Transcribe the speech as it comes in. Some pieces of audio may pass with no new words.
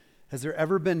Has there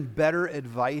ever been better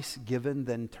advice given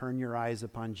than turn your eyes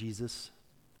upon Jesus?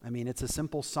 I mean, it's a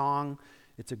simple song.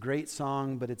 It's a great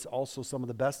song, but it's also some of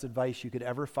the best advice you could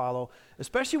ever follow,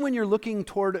 especially when you're looking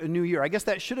toward a new year. I guess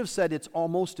that should have said it's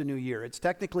almost a new year. It's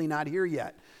technically not here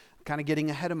yet. I'm kind of getting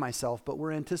ahead of myself, but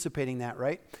we're anticipating that,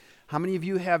 right? How many of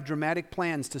you have dramatic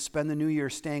plans to spend the new year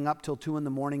staying up till 2 in the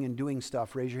morning and doing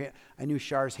stuff? Raise your hand. I knew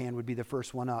Char's hand would be the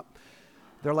first one up.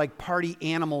 They're like party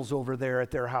animals over there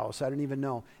at their house. I don't even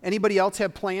know. Anybody else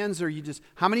have plans, or you just,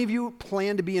 how many of you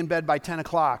plan to be in bed by 10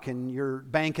 o'clock and you're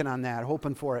banking on that,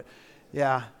 hoping for it?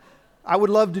 Yeah. I would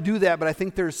love to do that, but I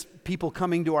think there's people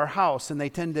coming to our house and they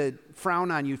tend to frown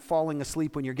on you falling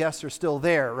asleep when your guests are still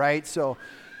there, right? So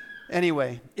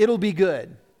anyway, it'll be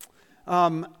good.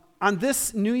 On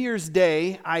this New Year's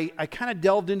Day, I kind of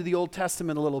delved into the Old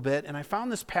Testament a little bit, and I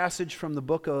found this passage from the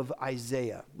book of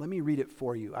Isaiah. Let me read it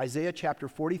for you. Isaiah chapter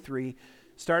 43,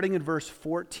 starting in verse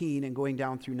 14 and going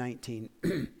down through 19.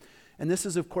 And this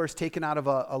is, of course, taken out of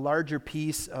a larger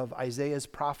piece of Isaiah's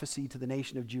prophecy to the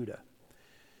nation of Judah.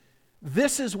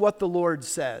 This is what the Lord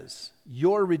says,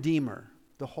 your Redeemer,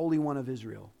 the Holy One of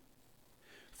Israel.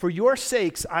 For your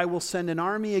sakes I will send an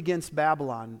army against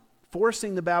Babylon,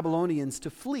 forcing the Babylonians to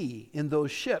flee in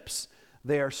those ships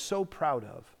they are so proud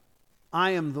of.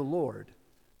 I am the Lord,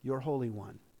 your Holy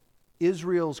One,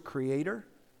 Israel's Creator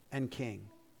and King.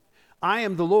 I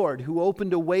am the Lord who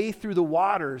opened a way through the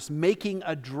waters, making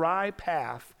a dry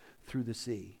path through the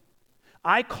sea.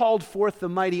 I called forth the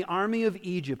mighty army of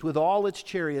Egypt with all its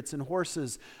chariots and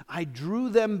horses. I drew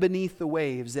them beneath the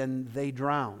waves, and they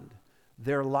drowned,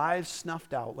 their lives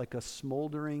snuffed out like a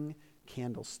smoldering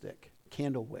candlewick.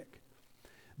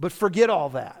 But forget all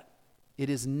that. It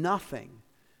is nothing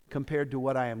compared to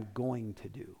what I am going to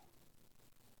do.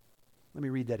 Let me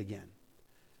read that again.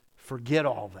 Forget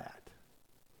all that.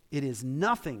 It is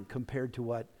nothing compared to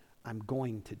what I'm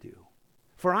going to do.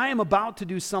 For I am about to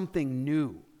do something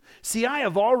new. See, I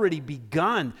have already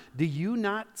begun. Do you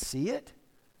not see it?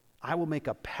 I will make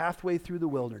a pathway through the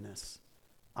wilderness.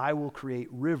 I will create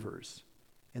rivers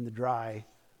in the dry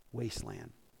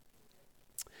wasteland.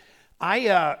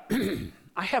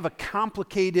 I have a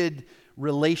complicated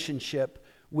relationship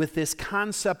with this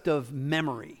concept of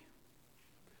memory.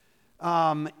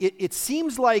 It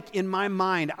seems like in my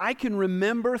mind, I can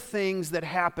remember things that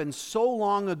happened so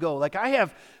long ago. Like I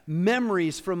have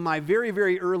memories from my very,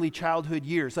 very early childhood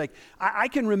years. Like I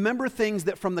can remember things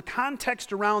that from the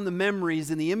context around the memories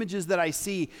and the images that I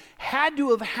see had to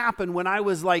have happened when I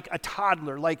was like a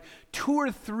toddler, like 2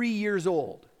 or 3 years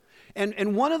old.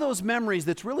 And one of those memories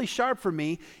that's really sharp for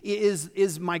me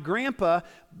is my grandpa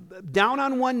down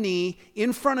on one knee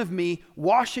in front of me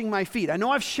washing my feet. I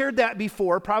know I've shared that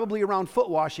before, probably around foot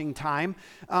washing time,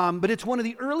 but it's one of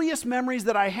the earliest memories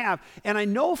that I have. And I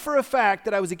know for a fact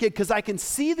that I was a kid because I can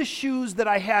see the shoes that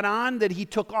I had on that he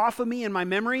took off of me in my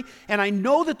memory. And I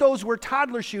know that those were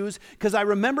toddler shoes because I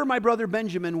remember my brother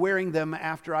Benjamin wearing them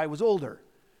after I was older.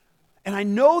 And I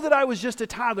know that I was just a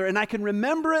toddler, and I can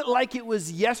remember it like it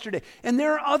was yesterday. And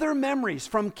there are other memories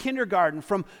from kindergarten,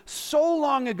 from so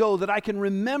long ago that I can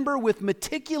remember with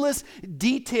meticulous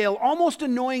detail, almost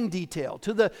annoying detail,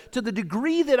 to the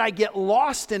degree that I get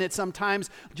lost in it sometimes,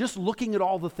 just looking at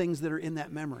all the things that are in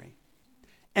that memory.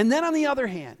 And then on the other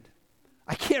hand,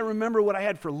 I can't remember what I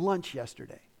had for lunch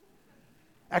yesterday.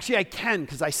 Actually, I can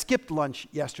because I skipped lunch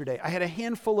yesterday. I had a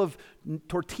handful of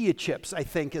tortilla chips, I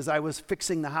think, as I was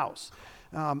fixing the house.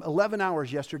 11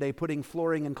 hours yesterday putting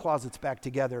flooring and closets back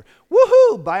together.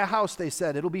 Woohoo! Buy a house, they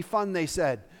said. It'll be fun, they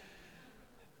said.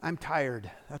 I'm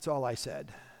tired. That's all I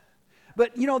said.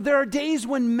 But, you know, there are days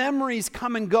when memories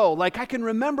come and go. Like I can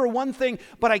remember one thing,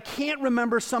 but I can't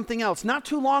remember something else. Not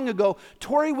too long ago,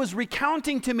 Tori was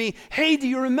recounting to me, hey, do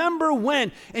you remember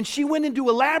when? And she went into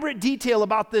elaborate detail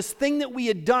about this thing that we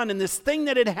had done and this thing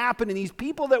that had happened and these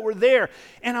people that were there.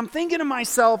 And I'm thinking to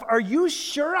myself, are you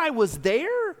sure I was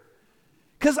there?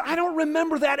 Because I don't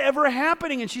remember that ever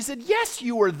happening. And she said, yes,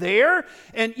 you were there.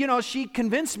 And, you know, she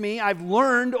convinced me, I've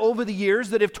learned over the years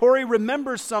that if Tori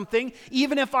remembers something,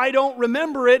 even if I don't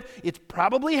remember it, it's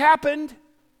probably happened.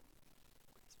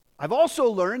 I've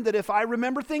also learned that if I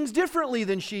remember things differently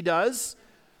than she does,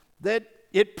 that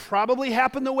it probably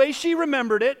happened the way she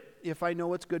remembered it, if I know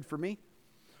what's good for me.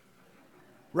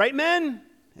 Right, men?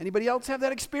 Anybody else have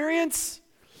that experience?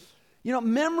 You know,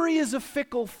 memory is a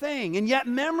fickle thing, and yet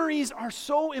memories are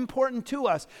so important to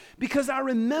us because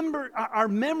our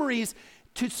memories,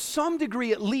 to some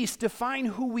degree at least, define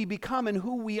who we become and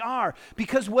who we are.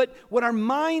 Because what our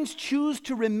minds choose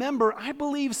to remember, I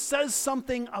believe, says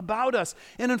something about us.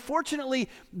 And unfortunately,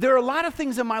 there are a lot of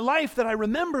things in my life that I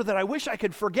remember that I wish I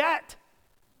could forget.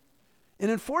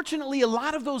 And unfortunately, a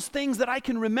lot of those things that I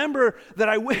can remember that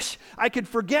I wish I could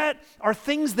forget are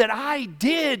things that I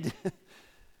did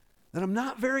that I'm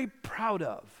not very proud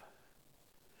of.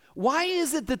 Why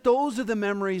is it that those are the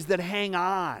memories that hang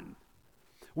on?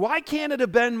 Why can't it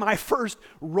have been my first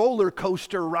roller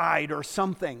coaster ride or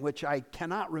something, which I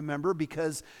cannot remember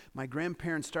because my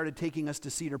grandparents started taking us to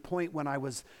Cedar Point when I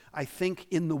was, I think,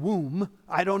 in the womb.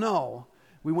 I don't know.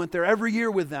 We went there every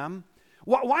year with them.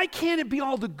 Why can't it be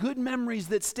all the good memories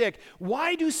that stick?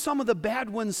 Why do some of the bad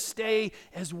ones stay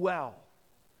as well?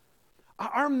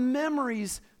 Our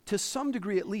memories, to some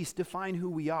degree at least, define who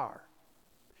we are.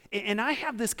 And I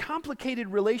have this complicated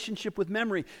relationship with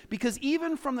memory because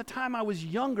even from the time I was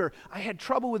younger, I had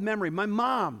trouble with memory. My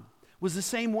mom was the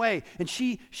same way. And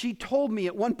she told me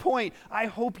at one point, I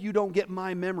hope you don't get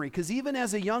my memory. Because even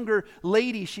as a younger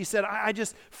lady, she said, I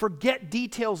just forget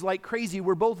details like crazy.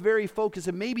 We're both very focused,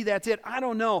 and maybe that's it. I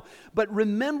don't know. But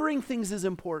remembering things is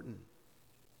important.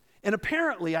 And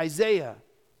apparently Isaiah,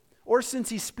 or since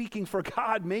he's speaking for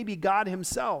God, maybe God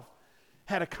himself,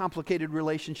 had a complicated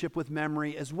relationship with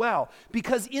memory as well.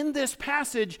 Because in this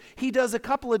passage, he does a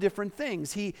couple of different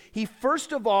things. He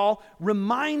first of all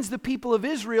reminds the people of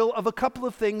Israel of a couple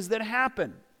of things that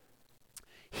happened.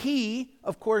 He,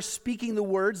 of course, speaking the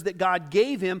words that God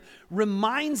gave him,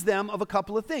 reminds them of a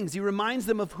couple of things. He reminds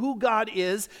them of who God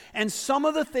is and some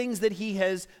of the things that he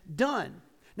has done.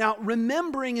 Now,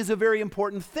 remembering is a very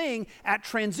important thing at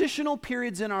transitional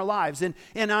periods in our lives. And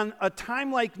on a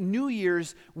time like New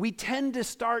Year's, we tend to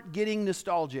start getting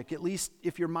nostalgic. At least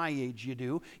if you're my age, you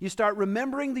do. You start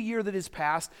remembering the year that is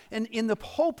past and in the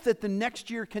hope that the next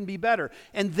year can be better.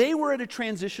 And they were at a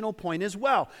transitional point as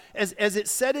well. As it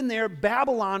said in there,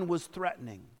 Babylon was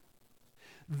threatening.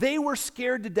 They were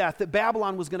scared to death that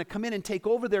Babylon was going to come in and take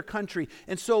over their country.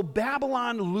 And so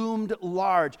Babylon loomed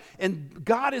large. And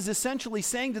God is essentially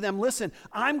saying to them, listen,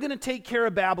 I'm going to take care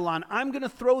of Babylon. I'm going to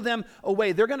throw them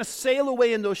away. They're going to sail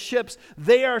away in those ships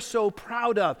they are so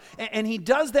proud of. And he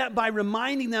does that by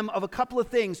reminding them of a couple of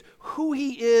things, who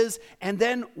he is, and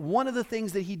then one of the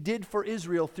things that he did for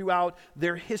Israel throughout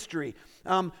their history.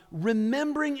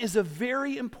 Remembering is a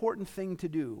very important thing to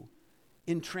do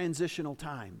in transitional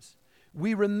times.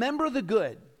 We remember the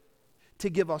good to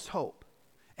give us hope,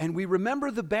 and we remember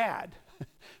the bad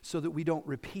so that we don't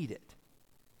repeat it.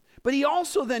 But he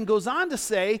also then goes on to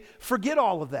say, forget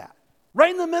all of that.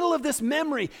 Right in the middle of this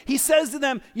memory, he says to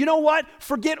them, you know what?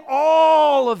 Forget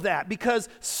all of that because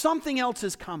something else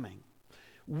is coming.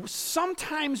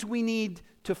 Sometimes we need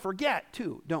to forget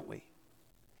too, don't we?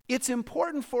 It's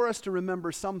important for us to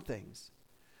remember some things.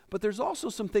 But there's also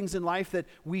some things in life that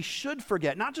we should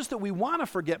forget. Not just that we want to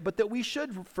forget, but that we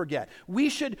should forget. We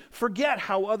should forget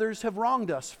how others have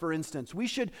wronged us, for instance. We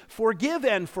should forgive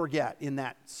and forget in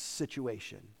that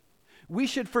situation. We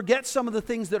should forget some of the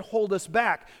things that hold us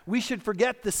back. We should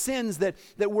forget the sins that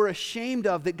we're ashamed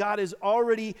of, that God has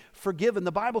already forgiven.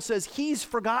 The Bible says he's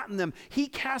forgotten them. He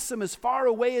casts them as far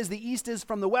away as the east is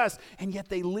from the west, and yet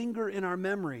they linger in our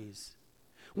memories.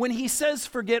 When he says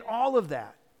forget all of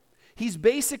that, he's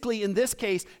basically, in this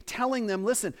case, telling them,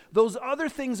 listen, those other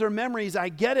things are memories, I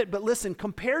get it, but listen,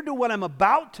 compared to what I'm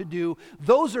about to do,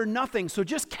 those are nothing. So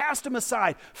just cast them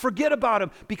aside. Forget about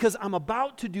them because I'm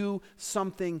about to do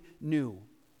something new.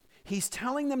 He's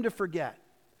telling them to forget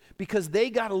because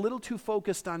they got a little too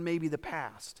focused on maybe the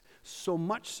past, so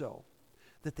much so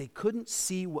that they couldn't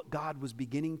see what God was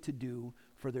beginning to do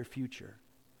for their future.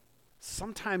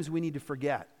 Sometimes we need to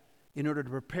forget in order to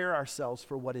prepare ourselves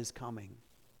for what is coming.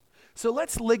 So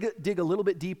let's dig a little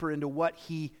bit deeper into what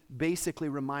he basically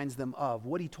reminds them of,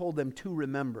 what he told them to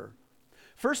remember.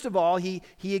 First of all, he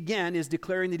again is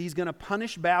declaring that he's going to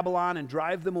punish Babylon and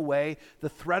drive them away. The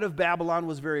threat of Babylon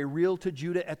was very real to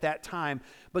Judah at that time.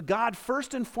 But God,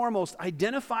 first and foremost,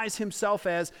 identifies himself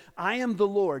as, I am the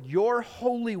Lord, your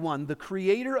Holy One, the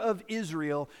Creator of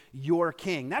Israel, your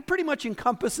King. That pretty much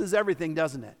encompasses everything,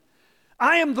 doesn't it?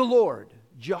 I am the Lord,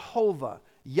 Jehovah,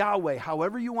 Yahweh,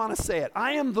 however you want to say it.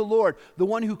 I am the Lord, the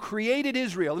one who created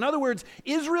Israel. In other words,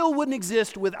 Israel wouldn't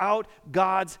exist without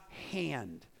God's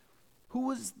hand. Who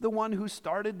was the one who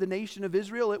started the nation of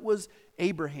Israel? It was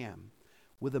Abraham,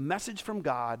 with a message from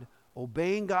God,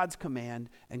 obeying God's command,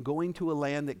 and going to a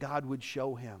land that God would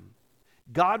show him.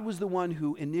 God was the one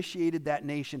who initiated that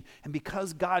nation, and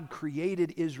because God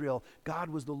created Israel, God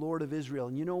was the Lord of Israel.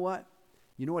 And you know what?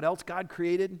 You know what else God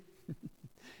created?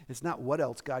 It's not what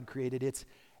else God created, it's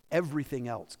everything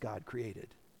else God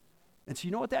created. And so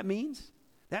you know what that means?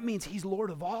 That means he's Lord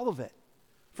of all of it.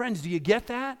 Friends, do you get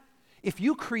that? If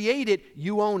you create it,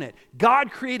 you own it.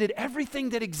 God created everything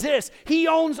that exists. He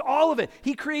owns all of it.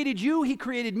 He created you. He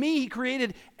created me. He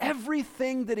created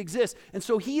everything that exists. And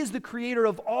so he is the creator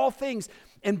of all things.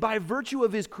 And by virtue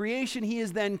of his creation, he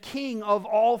is then king of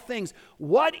all things.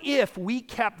 What if we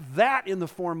kept that in the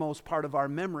foremost part of our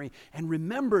memory and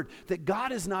remembered that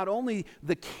God is not only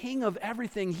the king of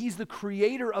everything, he's the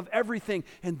creator of everything,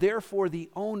 and therefore the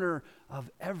owner of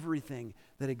everything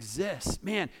that exists?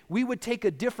 Man, we would take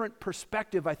a different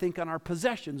perspective, I think, on our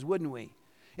possessions, wouldn't we?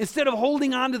 Instead of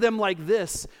holding on to them like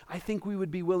this, I think we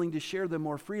would be willing to share them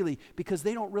more freely because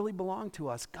they don't really belong to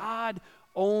us. God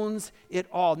owns it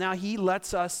all. Now, he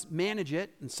lets us manage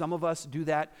it, and some of us do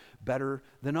that better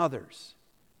than others.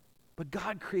 But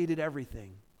God created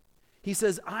everything. He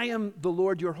says, I am the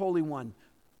Lord, your Holy One.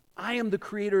 I am the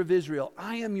creator of Israel.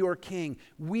 I am your king.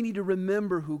 We need to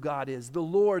remember who God is, the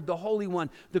Lord, the Holy One,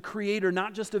 the creator,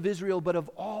 not just of Israel, but of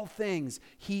all things.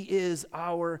 He is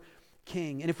our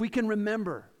king. And if we can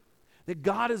remember that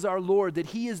God is our Lord, that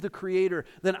he is the creator,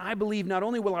 then I believe not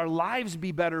only will our lives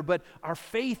be better, but our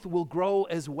faith will grow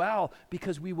as well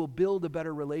because we will build a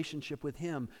better relationship with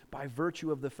him by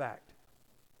virtue of the fact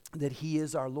that he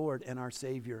is our Lord and our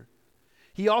Savior.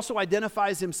 He also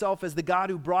identifies himself as the God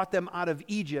who brought them out of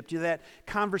Egypt. You know, that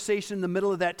conversation in the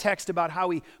middle of that text about how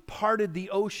he parted the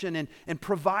ocean and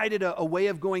provided a way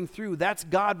of going through. That's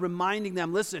God reminding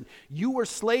them, listen, you were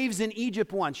slaves in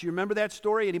Egypt once. You remember that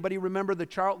story? Anybody remember the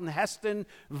Charlton Heston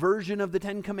version of the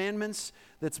Ten Commandments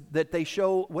that they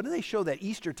show? What do they show that?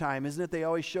 Easter time, isn't it? They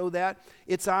always show that.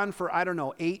 It's on for,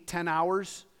 8-10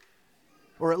 hours.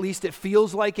 Or at least it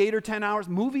feels like 8 or 10 hours.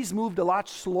 Movies moved a lot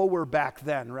slower back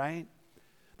then, right?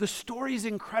 The story is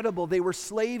incredible. They were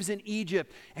slaves in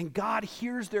Egypt, and God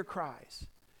hears their cries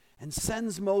and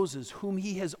sends Moses, whom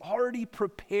he has already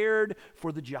prepared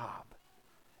for the job.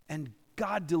 And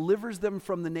God delivers them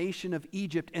from the nation of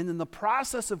Egypt. And in the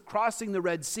process of crossing the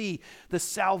Red Sea, the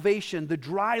salvation, the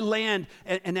dry land,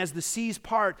 and as the seas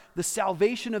part, the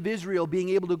salvation of Israel being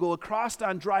able to go across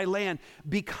on dry land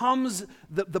becomes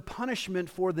the punishment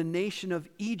for the nation of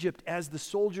Egypt as the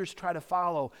soldiers try to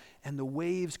follow and the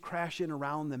waves crash in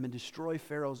around them and destroy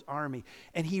Pharaoh's army.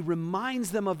 And he reminds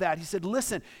them of that. He said,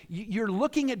 listen, you're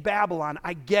looking at Babylon.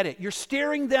 I get it. You're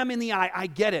staring them in the eye. I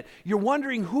get it. You're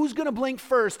wondering who's going to blink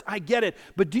first. I get it.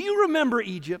 But do you remember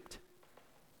Egypt?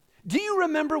 Do you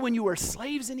remember when you were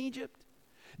slaves in Egypt?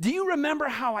 Do you remember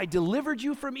how I delivered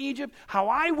you from Egypt? How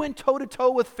I went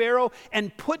toe-to-toe with Pharaoh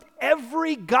and put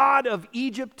every god of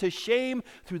Egypt to shame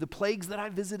through the plagues that I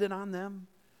visited on them?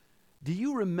 Do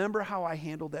you remember how I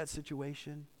handled that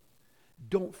situation?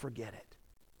 Don't forget it.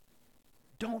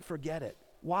 Don't forget it.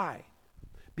 Why?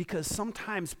 Because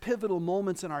sometimes pivotal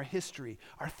moments in our history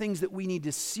are things that we need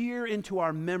to sear into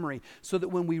our memory so that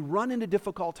when we run into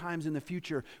difficult times in the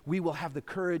future, we will have the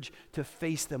courage to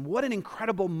face them. What an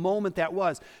incredible moment that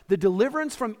was. The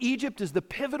deliverance from Egypt is the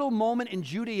pivotal moment in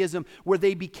Judaism where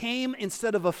they became,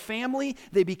 instead of a family,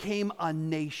 they became a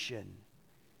nation.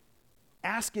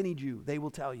 Ask any Jew, they will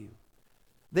tell you.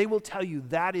 They will tell you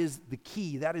that is the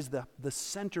key, that is the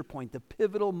center point, the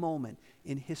pivotal moment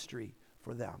in history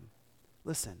for them.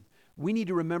 Listen, we need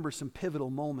to remember some pivotal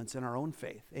moments in our own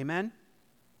faith. Amen?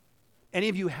 Any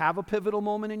of you have a pivotal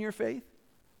moment in your faith?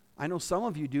 I know some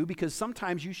of you do because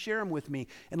sometimes you share them with me.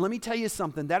 And let me tell you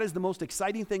something, that is the most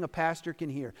exciting thing a pastor can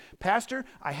hear. Pastor,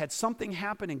 I had something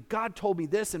happen and God told me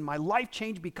this and my life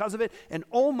changed because of it. And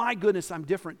oh my goodness, I'm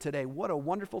different today. What a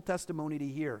wonderful testimony to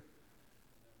hear.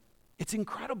 It's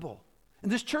incredible.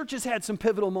 And this church has had some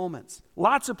pivotal moments,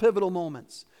 lots of pivotal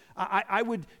moments. I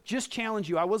would just challenge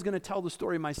you. I was going to tell the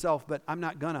story myself, but I'm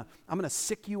not going to. I'm going to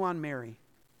sick you on Mary.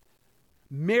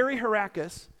 Mary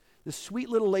Harakis, the sweet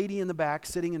little lady in the back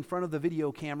sitting in front of the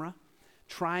video camera,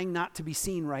 trying not to be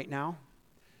seen right now,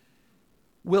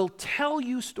 will tell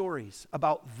you stories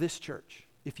about this church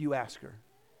if you ask her.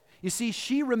 You see,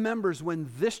 she remembers when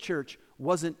this church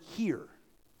wasn't here.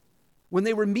 When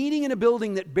they were meeting in a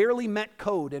building that barely met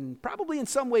code and probably in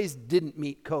some ways didn't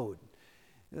meet code.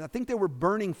 I think they were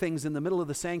burning things in the middle of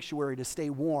the sanctuary to stay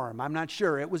warm. I'm not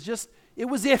sure. It was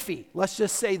iffy. Let's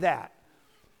just say that.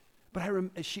 But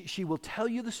she will tell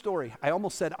you the story. I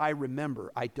almost said I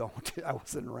remember. I don't. I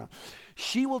wasn't around.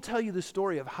 She will tell you the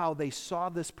story of how they saw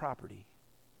this property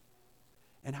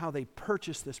and how they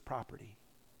purchased this property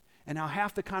and how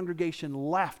half the congregation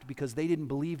left because they didn't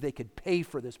believe they could pay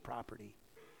for this property.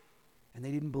 And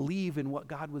they didn't believe in what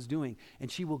God was doing. And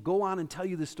she will go on and tell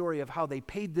you the story of how they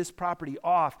paid this property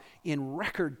off in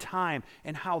record time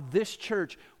and how this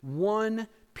church, one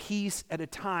piece at a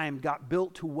time, got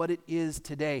built to what it is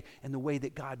today and the way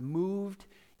that God moved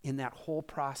in that whole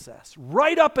process.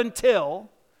 Right up until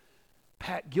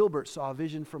Pat Gilbert saw a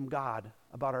vision from God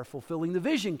about our Fulfilling the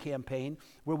Vision campaign,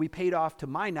 where we paid off, to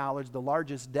my knowledge, the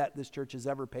largest debt this church has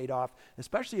ever paid off,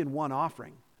 especially in one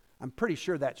offering. I'm pretty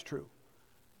sure that's true.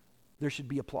 There should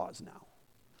be applause now.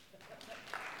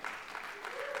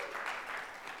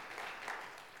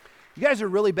 You guys are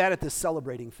really bad at this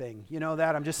celebrating thing. You know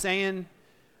that? I'm just saying,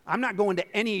 I'm not going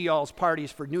to any of y'all's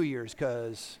parties for New Year's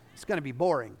because it's going to be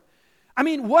boring. I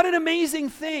mean, what an amazing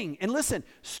thing. And listen,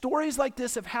 stories like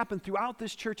this have happened throughout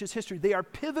this church's history. They are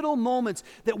pivotal moments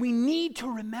that we need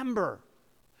to remember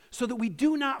so that we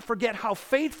do not forget how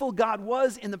faithful God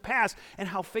was in the past and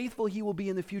how faithful he will be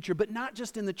in the future, but not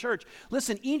just in the church.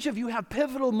 Listen, each of you have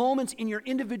pivotal moments in your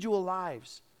individual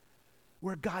lives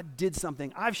where God did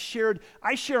something. I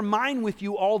share mine with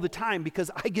you all the time because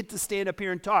I get to stand up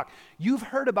here and talk. You've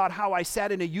heard about how I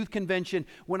sat in a youth convention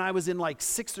when I was in like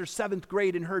 6th or 7th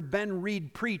grade and heard Ben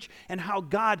Reed preach, and how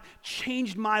God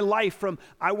changed my life from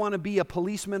I want to be a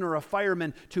policeman or a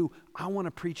fireman to I want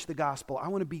to preach the gospel. I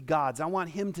want to be God's. I want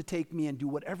him to take me and do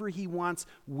whatever he wants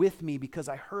with me because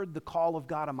I heard the call of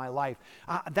God on my life.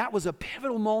 That was a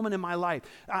pivotal moment in my life.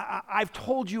 I've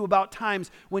told you about times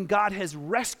when God has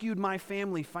rescued my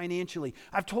family financially.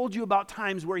 I've told you about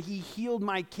times where he healed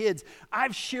my kids.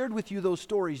 I've shared with you those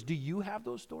stories. Do you have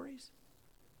those stories?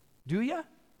 Do you?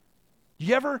 Do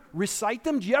you ever recite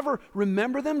them? Do you ever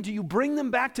remember them? Do you bring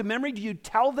them back to memory? Do you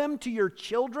tell them to your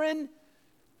children?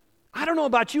 I don't know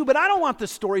about you, but I don't want the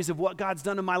stories of what God's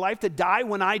done in my life to die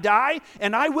when I die,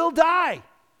 and I will die.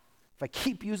 If I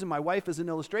keep using my wife as an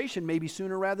illustration, maybe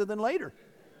sooner rather than later.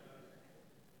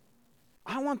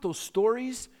 I want those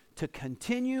stories to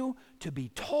continue to be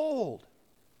told.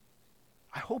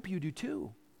 I hope you do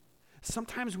too.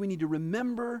 Sometimes we need to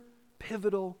remember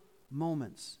pivotal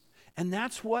moments. And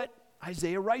that's what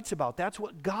Isaiah writes about. That's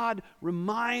what God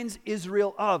reminds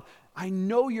Israel of. I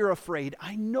know you're afraid.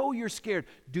 I know you're scared.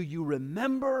 Do you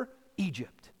remember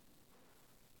Egypt?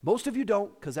 Most of you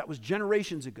don't, because that was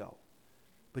generations ago.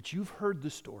 But you've heard the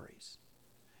stories.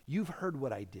 You've heard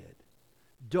what I did.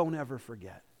 Don't ever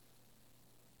forget.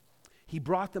 He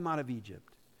brought them out of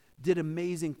Egypt, did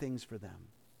amazing things for them,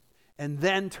 and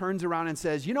then turns around and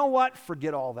says, you know what?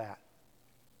 Forget all that.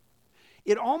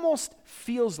 It almost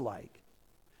feels like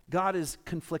God is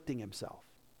conflicting himself.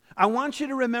 I want you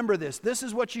to remember this. This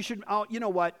is what you should, you know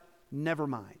what? Never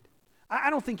mind. I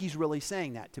don't think he's really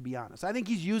saying that, to be honest. I think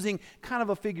he's using kind of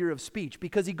a figure of speech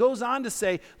because he goes on to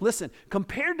say, listen,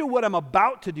 compared to what I'm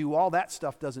about to do, all that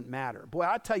stuff doesn't matter. Boy,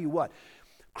 I'll tell you what.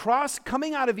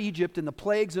 Coming out of Egypt and the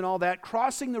plagues and all that,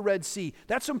 crossing the Red Sea,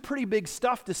 that's some pretty big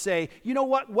stuff to say, you know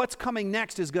what? What's coming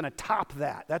next is going to top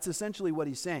that. That's essentially what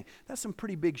he's saying. That's some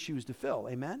pretty big shoes to fill.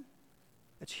 Amen?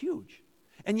 That's huge.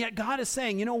 And yet God is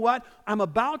saying, you know what? I'm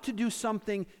about to do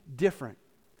something different.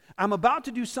 I'm about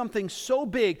to do something so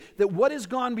big that what has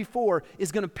gone before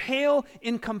is going to pale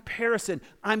in comparison.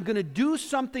 I'm going to do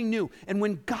something new. And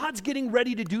when God's getting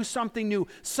ready to do something new,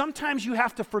 sometimes you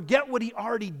have to forget what he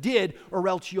already did, or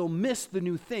else you'll miss the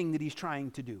new thing that he's trying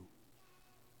to do.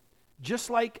 Just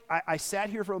like I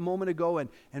sat here for a moment ago and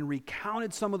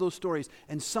recounted some of those stories,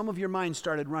 and some of your minds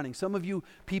started running. Some of you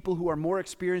people who are more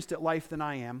experienced at life than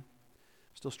I am,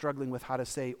 still struggling with how to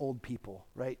say old people,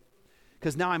 right?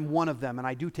 Because now I'm one of them, and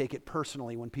I do take it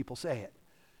personally when people say it.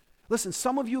 Listen,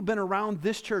 some of you have been around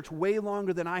this church way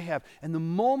longer than I have, and the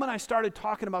moment I started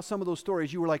talking about some of those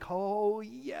stories, you were like, oh,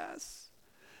 yes,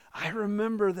 I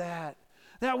remember that.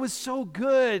 That was so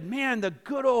good. Man, the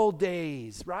good old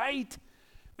days, right?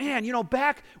 Man, you know,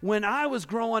 back when I was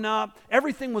growing up,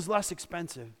 everything was less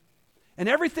expensive, and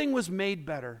everything was made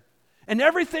better, and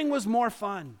everything was more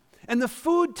fun. And the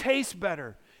food tastes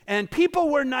better, and people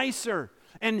were nicer,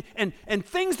 and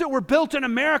things that were built in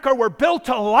America were built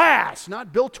to last,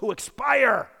 not built to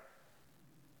expire.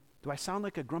 Do I sound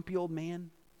like a grumpy old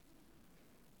man?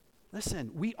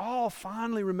 Listen, we all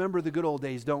fondly remember the good old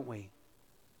days, don't we?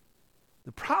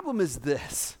 The problem is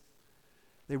this.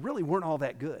 They really weren't all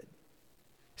that good.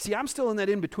 See, I'm still in that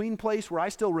in-between place where I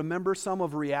still remember some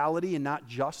of reality and not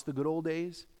just the good old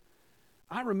days.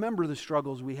 I remember the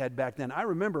struggles we had back then. I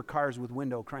remember cars with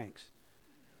window cranks.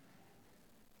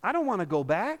 I don't want to go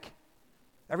back.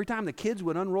 Every time the kids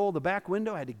would unroll the back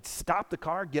window, I had to stop the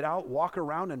car, get out, walk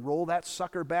around, and roll that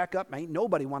sucker back up. Ain't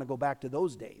nobody want to go back to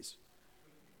those days.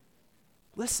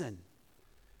 Listen,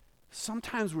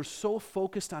 sometimes we're so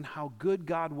focused on how good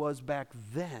God was back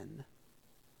then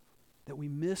that we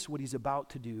miss what he's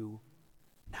about to do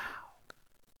now.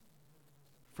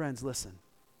 Friends, listen,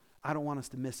 I don't want us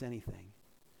to miss anything.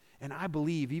 And I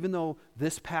believe, even though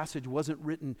this passage wasn't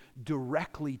written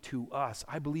directly to us,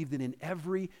 I believe that in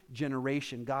every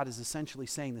generation, God is essentially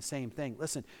saying the same thing.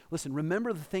 Listen,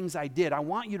 remember the things I did. I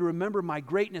want you to remember my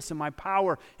greatness and my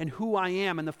power and who I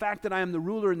am and the fact that I am the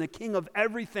ruler and the king of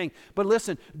everything. But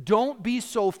listen, don't be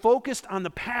so focused on the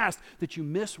past that you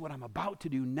miss what I'm about to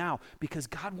do now, because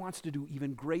God wants to do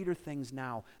even greater things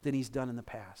now than he's done in the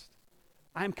past.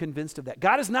 I'm convinced of that.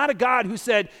 God is not a God who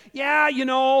said, yeah,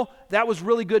 that was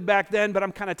really good back then, but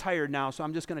I'm kind of tired now, so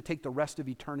I'm just going to take the rest of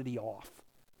eternity off.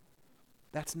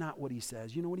 That's not what he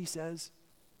says. You know what he says?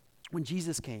 When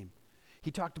Jesus came, he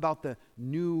talked about the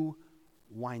new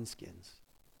wineskins.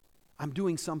 I'm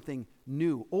doing something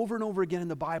new. Over and over again in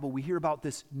the Bible, we hear about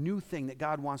this new thing that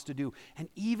God wants to do. And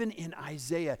even in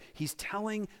Isaiah, he's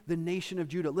telling the nation of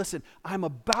Judah, listen, I'm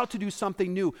about to do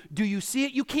something new. Do you see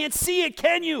it? You can't see it,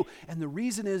 can you? And the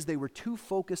reason is they were too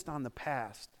focused on the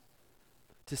past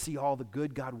to see all the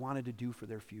good God wanted to do for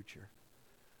their future.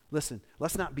 Listen,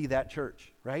 let's not be that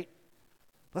church, right?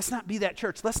 Let's not be that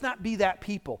church. Let's not be that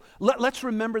people. Let's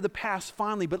remember the past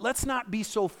fondly, but let's not be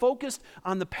so focused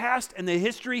on the past and the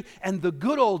history and the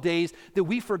good old days that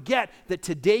we forget that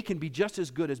today can be just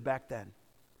as good as back then.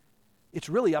 It's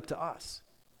really up to us.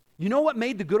 You know what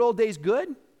made the good old days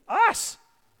good? Us.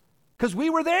 Because we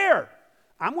were there.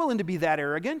 I'm willing to be that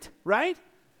arrogant, right?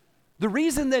 The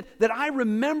reason that I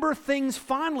remember things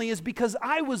fondly is because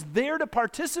I was there to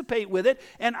participate with it,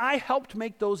 and I helped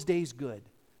make those days good.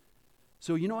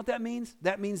 So you know what that means?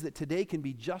 That means that today can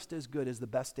be just as good as the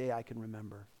best day I can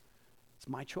remember. It's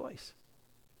my choice.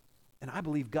 And I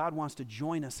believe God wants to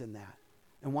join us in that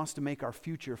and wants to make our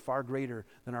future far greater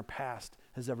than our past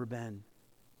has ever been.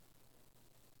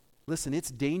 Listen,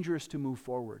 it's dangerous to move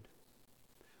forward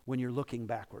when you're looking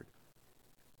backward.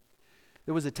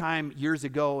 There was a time years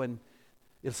ago, and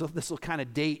this will kind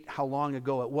of date how long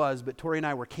ago it was, but Tori and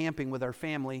I were camping with our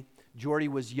family. Jordy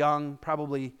was young,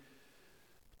 probably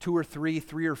 2 or 3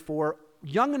 or 4,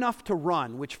 young enough to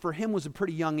run, which for him was a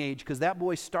pretty young age because that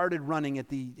boy started running at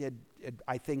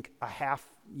I think a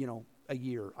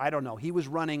year. I don't know. He was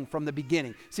running from the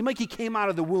beginning. Seemed like he came out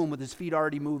of the womb with his feet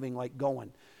already moving, like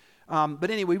going.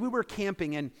 But anyway, we were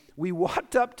camping and we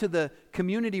walked up to the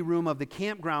community room of the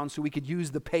campground so we could use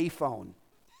the payphone.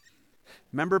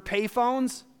 Remember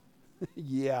payphones?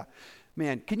 Yeah.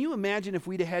 Man, can you imagine if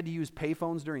we'd have had to use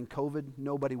payphones during COVID?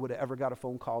 Nobody would have ever got a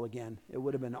phone call again. It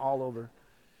would have been all over.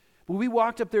 But we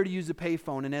walked up there to use the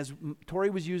payphone, and as Tori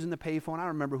was using the payphone, I don't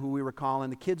remember who we were calling.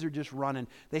 The kids are just running.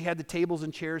 They had the tables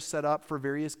and chairs set up for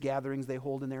various gatherings they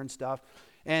hold in there and stuff.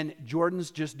 And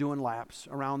Jordan's just doing laps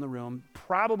around the room.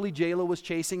 Probably Jayla was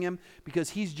chasing him because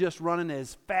he's just running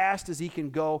as fast as he can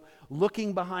go,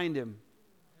 looking behind him.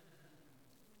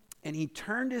 And he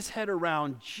turned his head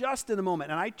around just in the moment.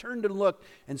 And I turned and looked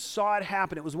and saw it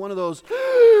happen. It was one of those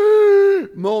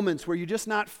moments where you're just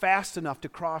not fast enough to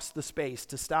cross the space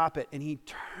to stop it. And he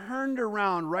turned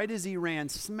around right as he ran,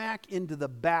 smack into the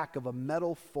back of a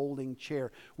metal folding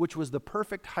chair, which was the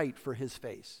perfect height for his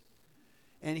face.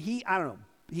 And he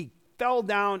fell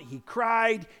down, he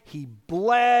cried, he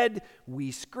bled,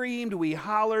 we screamed, we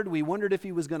hollered, we wondered if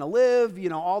he was going to live,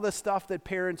 all the stuff that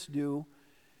parents do.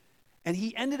 And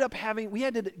he ended up we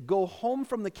had to go home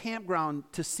from the campground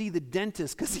to see the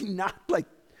dentist because he knocked like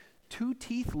 2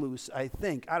 teeth loose, I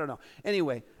think. I don't know.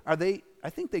 Anyway, I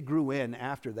think they grew in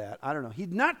after that. I don't know. He's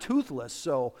not toothless,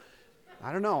 so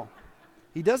I don't know.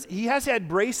 He has had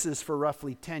braces for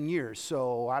roughly 10 years,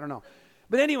 so I don't know.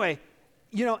 But anyway,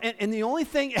 and the only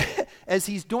thing, as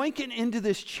he's doinking into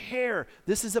this chair,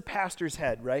 this is a pastor's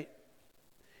head, right?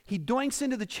 He doinks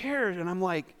into the chair, and I'm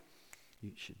like,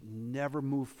 you should never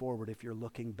move forward if you're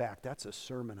looking back. That's a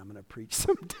sermon I'm going to preach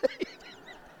someday.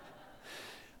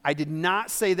 I did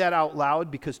not say that out loud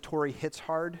because Tori hits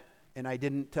hard, and I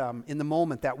didn't, in the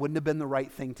moment, that wouldn't have been the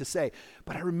right thing to say.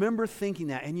 But I remember thinking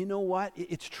that, and you know what?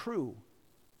 It's true.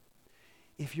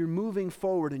 If you're moving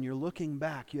forward and you're looking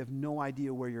back, you have no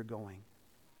idea where you're going.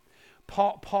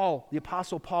 Paul, the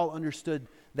Apostle Paul, understood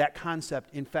that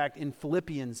concept. In fact, in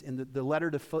Philippians, in the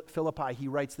letter to Philippi, he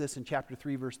writes this in chapter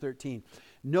 3, verse 13.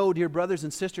 No, dear brothers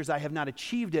and sisters, I have not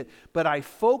achieved it, but I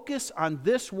focus on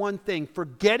this one thing,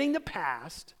 forgetting the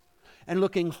past and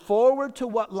looking forward to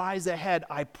what lies ahead.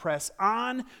 I press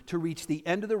on to reach the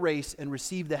end of the race and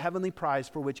receive the heavenly prize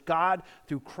for which God,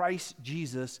 through Christ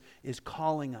Jesus, is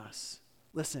calling us.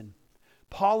 Listen,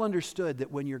 Paul understood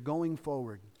that when you're going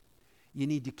forward, you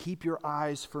need to keep your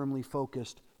eyes firmly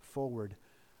focused forward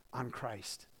on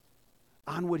Christ,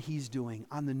 on what he's doing,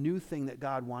 on the new thing that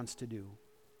God wants to do.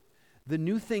 The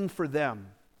new thing for them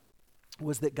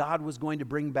was that God was going to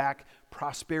bring back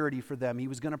prosperity for them. He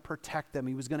was going to protect them.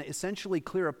 He was going to essentially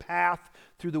clear a path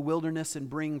through the wilderness and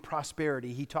bring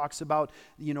prosperity. He talks about,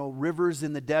 rivers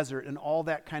in the desert and all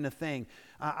that kind of thing.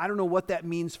 I don't know what that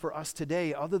means for us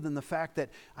today, other than the fact that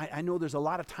I know there's a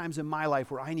lot of times in my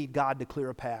life where I need God to clear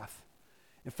a path.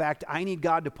 In fact, I need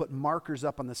God to put markers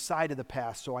up on the side of the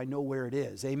path so I know where it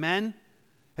is. Amen?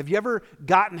 Have you ever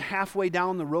gotten halfway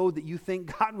down the road that you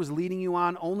think God was leading you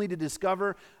on only to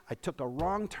discover, I took a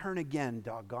wrong turn again,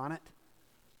 doggone it?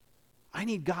 I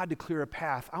need God to clear a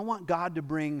path. I want God to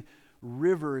bring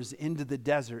rivers into the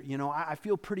desert. I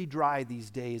feel pretty dry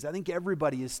these days. I think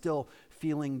everybody is still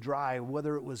feeling dry,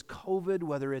 whether it was COVID,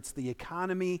 whether it's the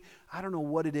economy. I don't know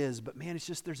what it is, but man, it's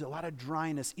just there's a lot of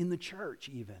dryness in the church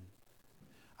even.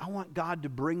 I want God to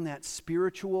bring that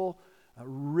spiritual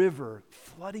river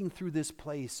flooding through this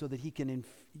place so that he can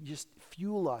just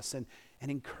fuel us and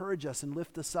encourage us and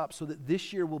lift us up so that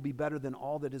this year will be better than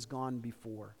all that has gone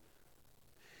before.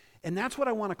 And that's what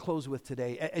I want to close with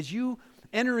today. As you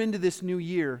enter into this new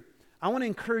year, I want to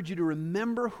encourage you to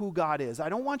remember who God is. I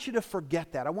don't want you to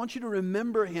forget that. I want you to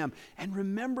remember him and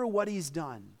remember what he's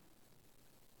done.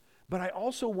 But I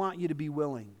also want you to be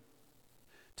willing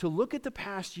to look at the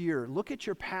past year, look at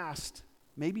your past,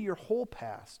 maybe your whole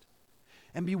past,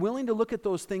 and be willing to look at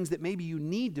those things that maybe you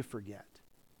need to forget,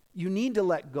 you need to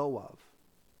let go of,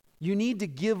 you need to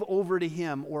give over to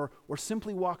him or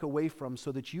simply walk away from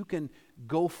so that you can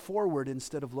go forward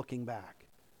instead of looking back.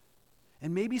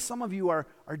 And maybe some of you are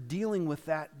dealing with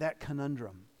that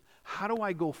conundrum. How do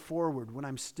I go forward when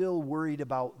I'm still worried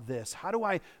about this? How do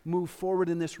I move forward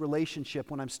in this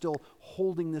relationship when I'm still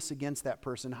holding this against that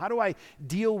person? How do I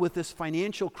deal with this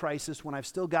financial crisis when I've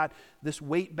still got this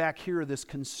weight back here, this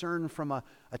concern from a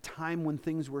time when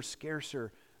things were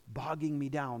scarcer, bogging me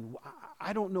down?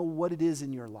 I don't know what it is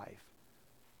in your life,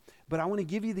 but I want to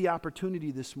give you the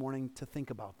opportunity this morning to think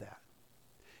about that.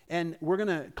 And we're going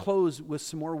to close with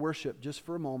some more worship just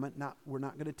for a moment. We're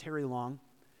not going to tarry long.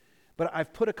 But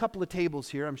I've put a couple of tables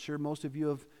here. I'm sure most of you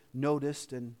have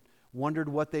noticed and wondered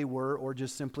what they were or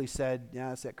just simply said,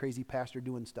 yeah, it's that crazy pastor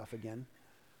doing stuff again.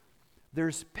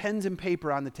 There's pens and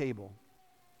paper on the table.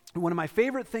 And one of my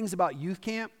favorite things about youth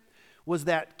camp was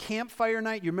that campfire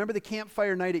night. You remember the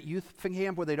campfire night at youth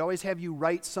camp where they'd always have you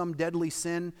write some deadly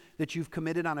sin that you've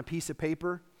committed on a piece of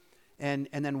paper and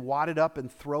then wad it up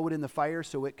and throw it in the fire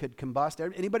so it could combust.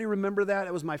 Anybody remember that?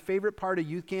 It was my favorite part of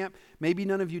youth camp. Maybe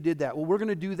none of you did that. Well, we're going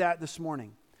to do that this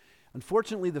morning.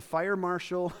 Unfortunately, the fire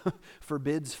marshal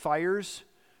forbids fires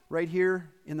right here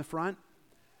in the front.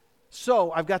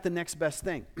 So I've got the next best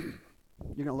thing.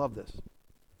 You're going to love this.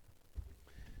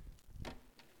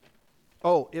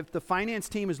 Oh, if the finance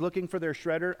team is looking for their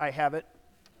shredder, I have it.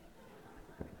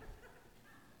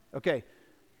 Okay.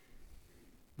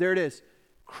 There it is.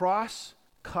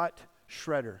 Cross-cut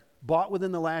shredder. Bought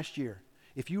within the last year.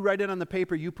 If you write it on the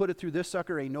paper, you put it through this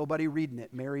sucker, ain't nobody reading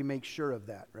it. Mary makes sure of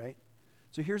that, right?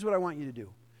 So here's what I want you to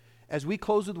do. As we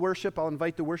close with worship, I'll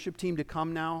invite the worship team to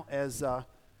come now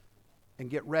and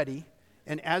get ready.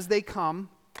 And as they come,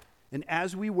 and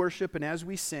as we worship and as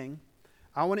we sing,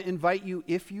 I want to invite you,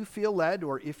 if you feel led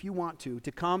or if you want to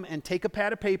come and take a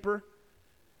pad of paper,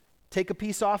 take a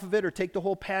piece off of it, or take the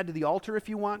whole pad to the altar if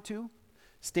you want to.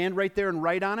 Stand right there and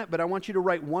write on it, but I want you to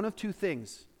write one of two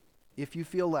things, if you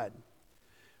feel led.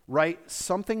 Write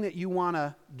something that you want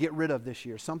to get rid of this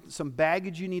year, some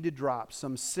baggage you need to drop,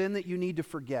 some sin that you need to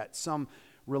forget, some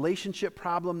relationship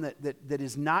problem that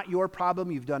is not your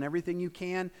problem. You've done everything you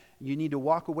can. You need to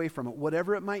walk away from it.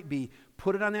 Whatever it might be,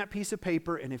 put it on that piece of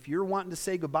paper, and if you're wanting to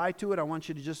say goodbye to it, I want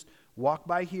you to just walk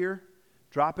by here,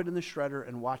 drop it in the shredder,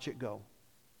 and watch it go.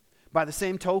 By the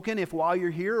same token, if while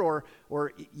you're here or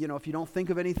if you don't think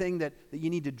of anything that you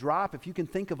need to drop, if you can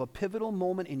think of a pivotal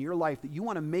moment in your life that you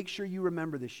want to make sure you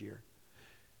remember this year,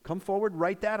 come forward,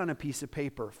 write that on a piece of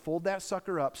paper, fold that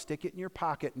sucker up, stick it in your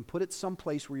pocket, and put it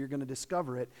someplace where you're going to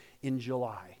discover it in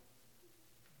July,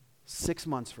 6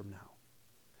 months from now,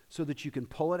 so that you can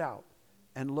pull it out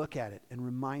and look at it and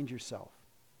remind yourself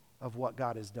of what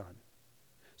God has done.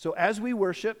 So as we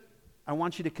worship, I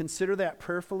want you to consider that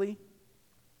prayerfully.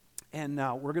 And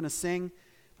we're going to sing.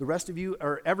 The rest of you,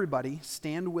 or everybody,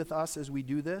 stand with us as we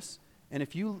do this. And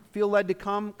if you feel led to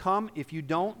come. If you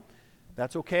don't,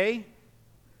 that's okay.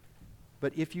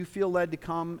 But if you feel led to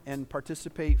come and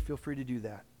participate, feel free to do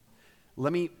that.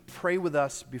 Let me pray with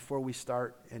us before we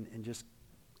start and just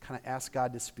kind of ask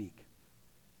God to speak.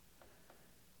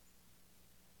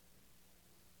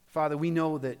 Father, we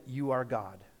know that you are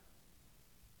God.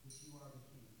 That you are the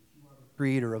King. That you are the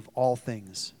creator of all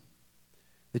things.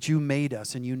 That you made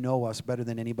us and you know us better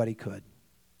than anybody could.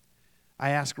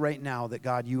 I ask right now that,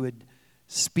 God, you would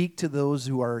speak to those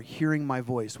who are hearing my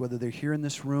voice, whether they're here in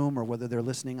this room or whether they're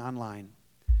listening online,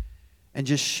 and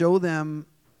just show them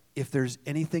if there's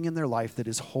anything in their life that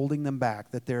is holding them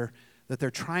back, that they're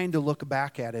trying to look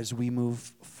back at as we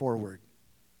move forward.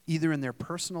 Either in their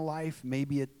personal life,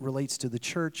 maybe it relates to the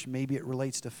church, maybe it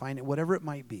relates to finance, whatever it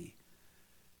might be.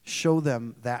 Show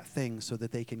them that thing so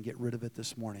that they can get rid of it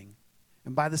this morning.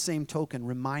 And by the same token,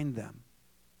 remind them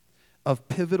of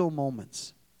pivotal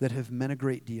moments that have meant a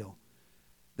great deal,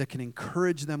 that can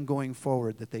encourage them going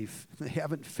forward, that they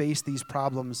haven't faced these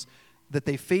problems, that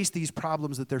they face these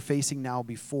problems that they're facing now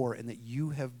before, and that you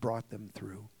have brought them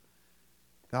through.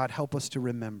 God, help us to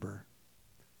remember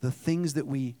the things that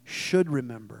we should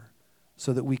remember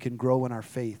so that we can grow in our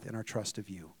faith and our trust of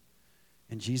you.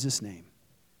 In Jesus' name,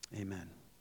 amen.